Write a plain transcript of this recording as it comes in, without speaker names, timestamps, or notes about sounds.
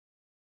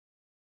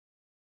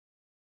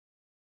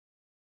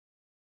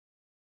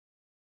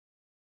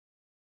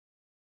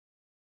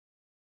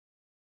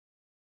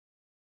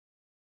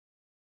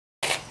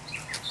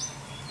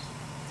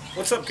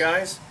What's up,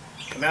 guys?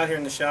 I'm out here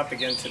in the shop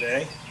again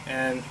today,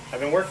 and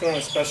I've been working on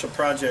a special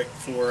project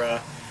for a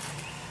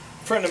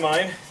friend of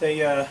mine.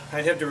 I'd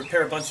have to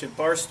repair a bunch of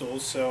bar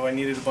stools, so I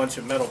needed a bunch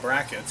of metal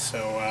brackets.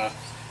 So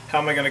how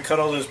am I going to cut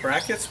all those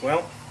brackets?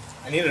 Well,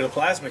 I needed a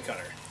plasma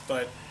cutter,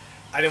 but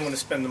I didn't want to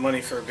spend the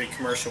money for a big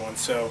commercial one,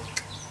 so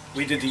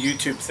we did the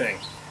YouTube thing.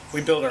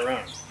 We built our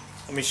own.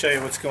 Let me show you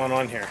what's going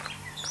on here.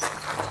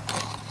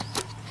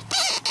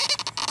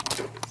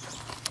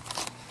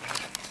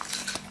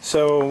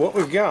 So what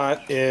we've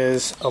got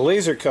is a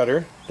laser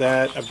cutter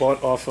that I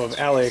bought off of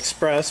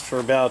AliExpress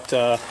for about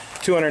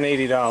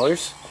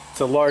 $280. It's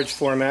a large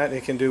format.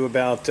 It can do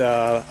about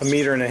 1.5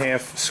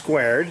 meters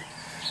squared.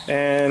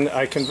 And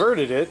I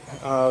converted it.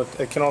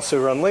 It can also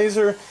run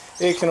laser.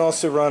 It can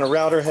also run a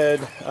router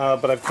head,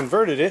 but I've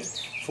converted it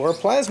for a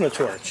plasma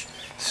torch.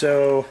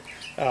 So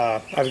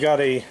I've got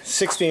a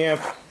 60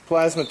 amp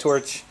plasma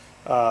torch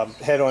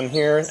head on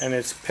here, and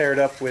it's paired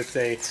up with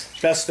a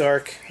Best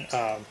Arc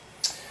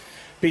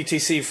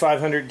BTC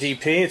 500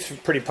 DP. It's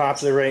pretty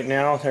popular right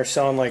now. They're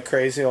selling like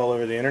crazy all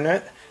over the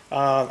internet.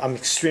 I'm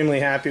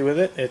extremely happy with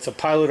it. It's a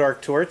pilot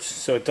arc torch,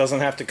 so it doesn't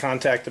have to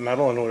contact the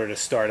metal in order to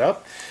start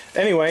up.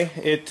 Anyway,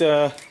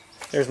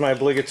 there's my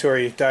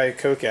obligatory Diet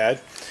Coke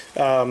ad.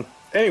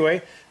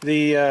 Anyway,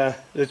 the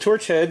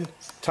torch head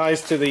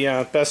ties to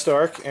the Best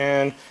Arc,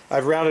 and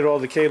I've routed all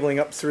the cabling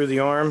up through the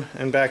arm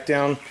and back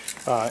down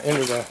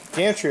into the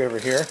gantry over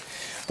here.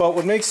 But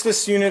what makes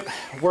this unit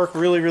work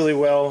really, really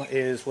well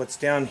is what's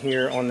down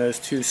here on those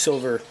two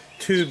silver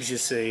tubes you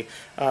see.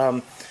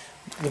 The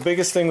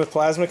biggest thing with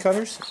plasma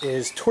cutters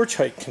is torch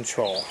height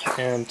control,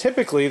 and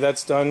typically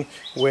that's done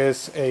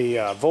with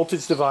a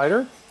voltage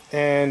divider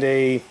and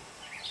a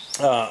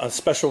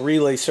special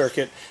relay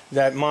circuit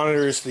that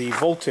monitors the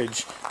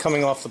voltage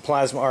coming off the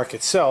plasma arc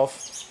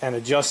itself and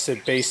adjusts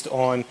it based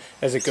on,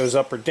 as it goes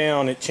up or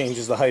down, it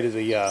changes the height of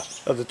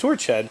the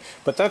torch head.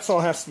 But that's all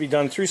has to be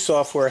done through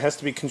software. It has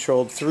to be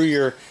controlled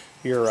through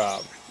your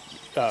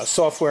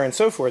software and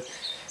so forth.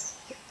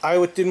 I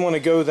didn't want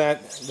to go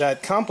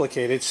that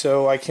complicated,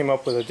 so I came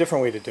up with a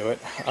different way to do it,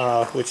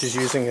 which is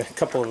using a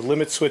couple of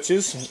limit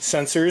switches,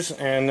 sensors,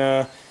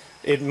 and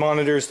it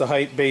monitors the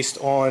height based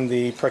on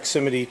the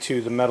proximity to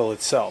the metal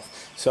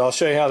itself. So I'll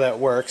show you how that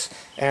works,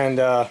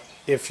 and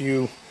if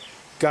you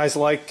guys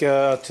like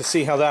to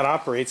see how that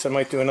operates, I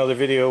might do another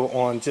video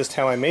on just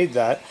how I made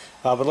that,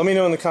 but let me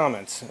know in the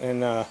comments,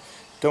 and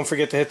don't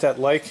forget to hit that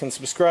like and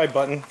subscribe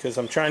button, because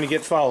I'm trying to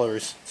get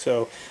followers.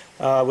 So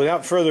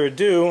without further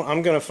ado,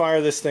 I'm going to fire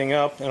this thing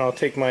up, and I'll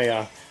take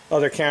my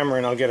other camera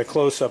and I'll get a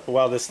close-up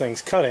while this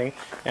thing's cutting,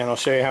 and I'll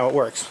show you how it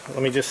works.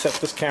 Let me just set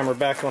this camera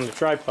back on the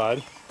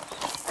tripod.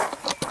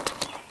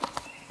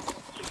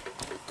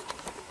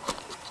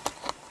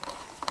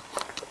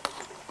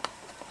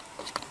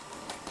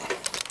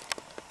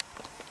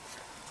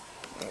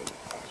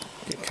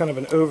 Get kind of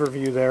an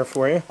overview there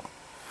for you.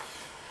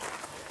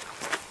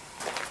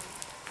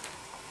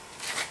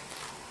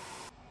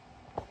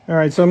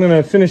 Alright, so I'm going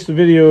to finish the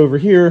video over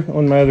here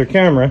on my other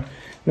camera.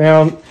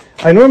 Now,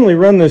 I normally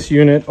run this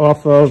unit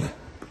off of,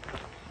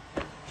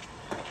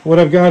 what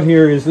I've got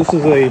here is, this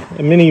is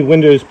a mini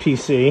Windows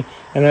PC,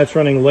 and that's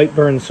running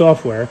Lightburn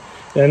software.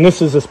 And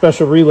this is a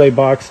special relay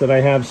box that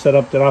I have set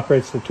up that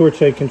operates the torch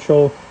height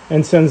control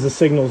and sends the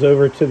signals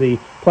over to the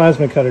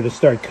plasma cutter to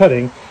start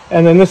cutting.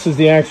 And then this is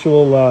the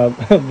actual,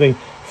 the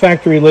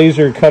factory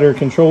laser cutter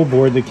control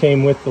board that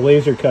came with the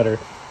laser cutter.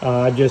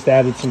 I just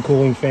added some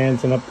cooling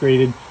fans and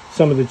upgraded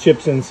some of the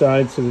chips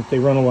inside so that they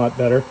run a lot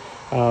better.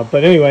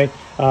 But anyway,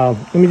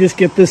 let me just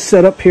get this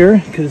set up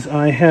here, because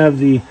I have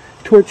the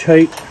torch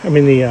height,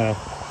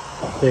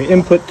 the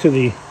input to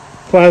the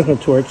plasma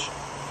torch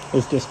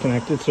is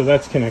disconnected, so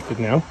that's connected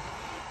now.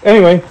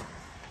 Anyway,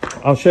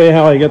 I'll show you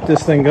how I get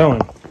this thing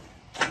going.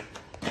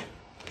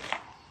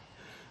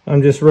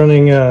 I'm just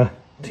running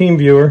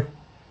TeamViewer,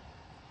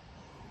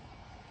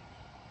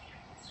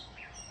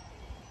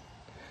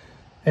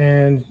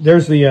 and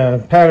there's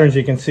the patterns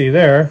you can see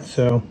there.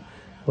 So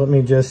let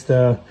me just,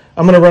 I'm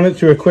going to run it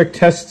through a quick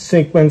test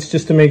sequence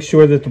just to make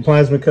sure that the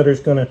plasma cutter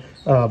is going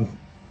to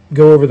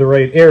go over the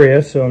right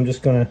area. So I'm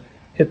just going to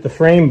hit the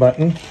frame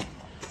button,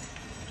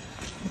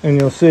 and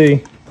you'll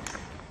see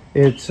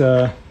it's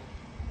going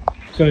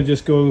to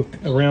just go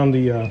around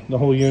the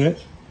whole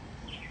unit.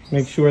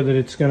 Make sure that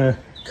it's going to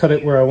cut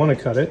it where I want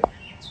to cut it.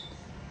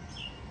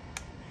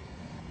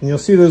 And you'll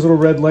see those little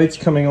red lights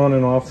coming on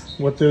and off.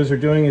 What those are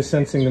doing is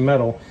sensing the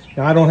metal.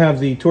 Now, I don't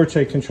have the torch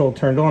height control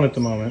turned on at the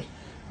moment,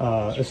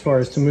 as far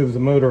as to move the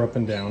motor up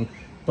and down,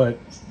 but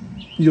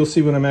you'll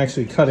see when I'm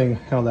actually cutting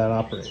how that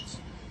operates.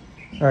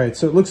 Alright,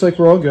 so it looks like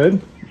we're all good.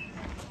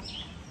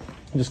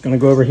 I'm just going to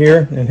go over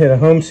here and hit a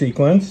home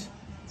sequence,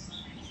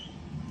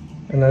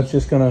 and that's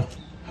just going to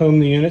home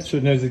the unit so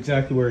it knows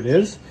exactly where it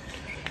is.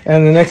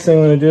 And the next thing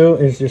I'm going to do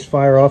is just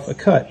fire off a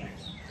cut.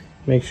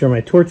 Make sure my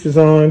torch is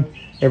on,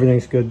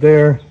 everything's good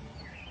there.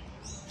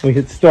 We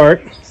hit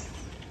start,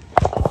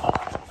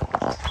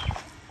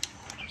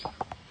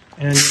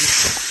 and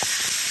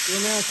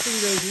you'll now see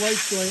those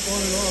lights going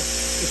on and off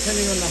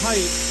depending on the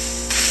height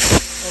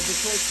of the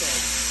torch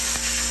head.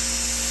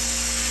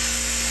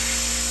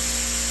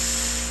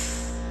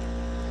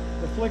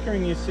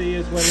 flickering you see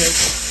is when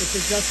it's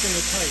adjusting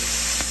the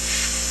height.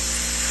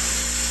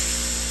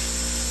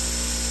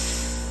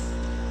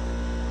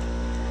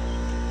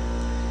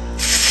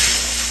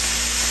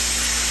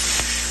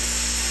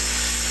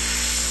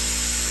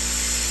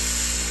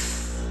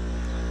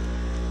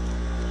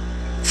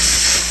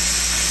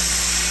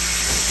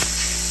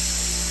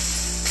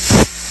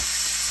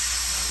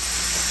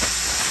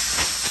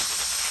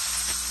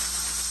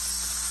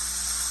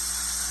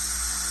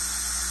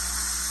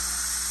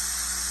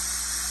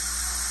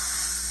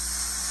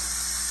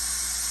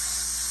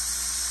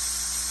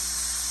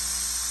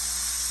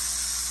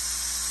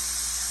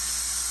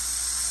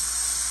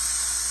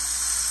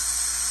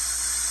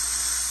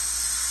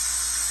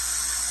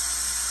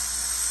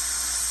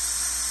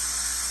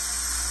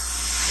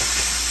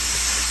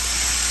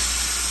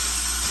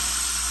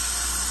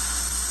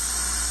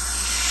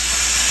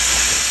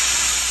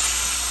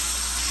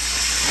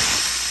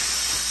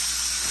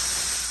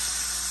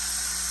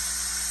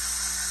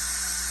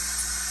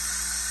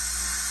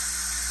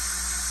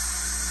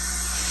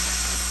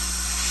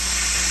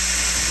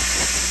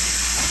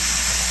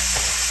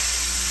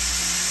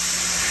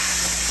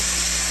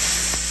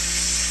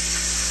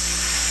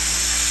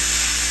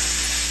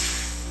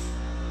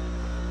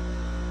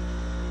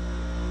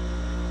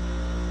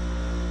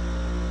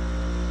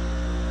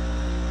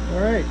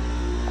 Alright,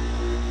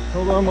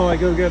 hold on while I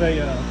go get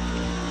a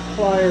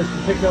pliers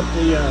to pick up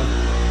the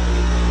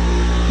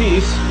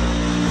piece.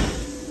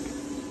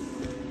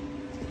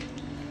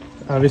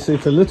 Obviously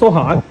it's a little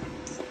hot.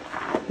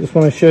 Just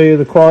want to show you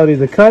the quality of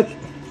the cut.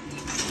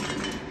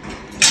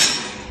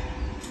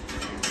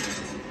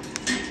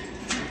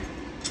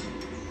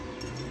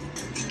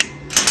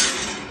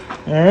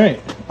 Alright,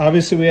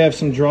 obviously we have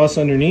some dross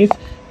underneath,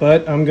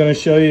 but I'm going to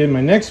show you in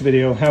my next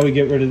video how we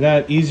get rid of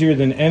that easier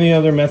than any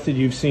other method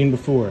you've seen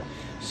before.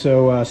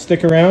 So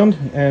stick around,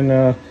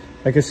 and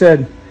like I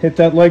said, hit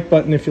that like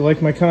button if you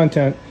like my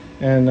content,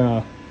 and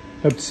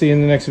hope to see you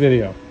in the next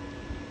video.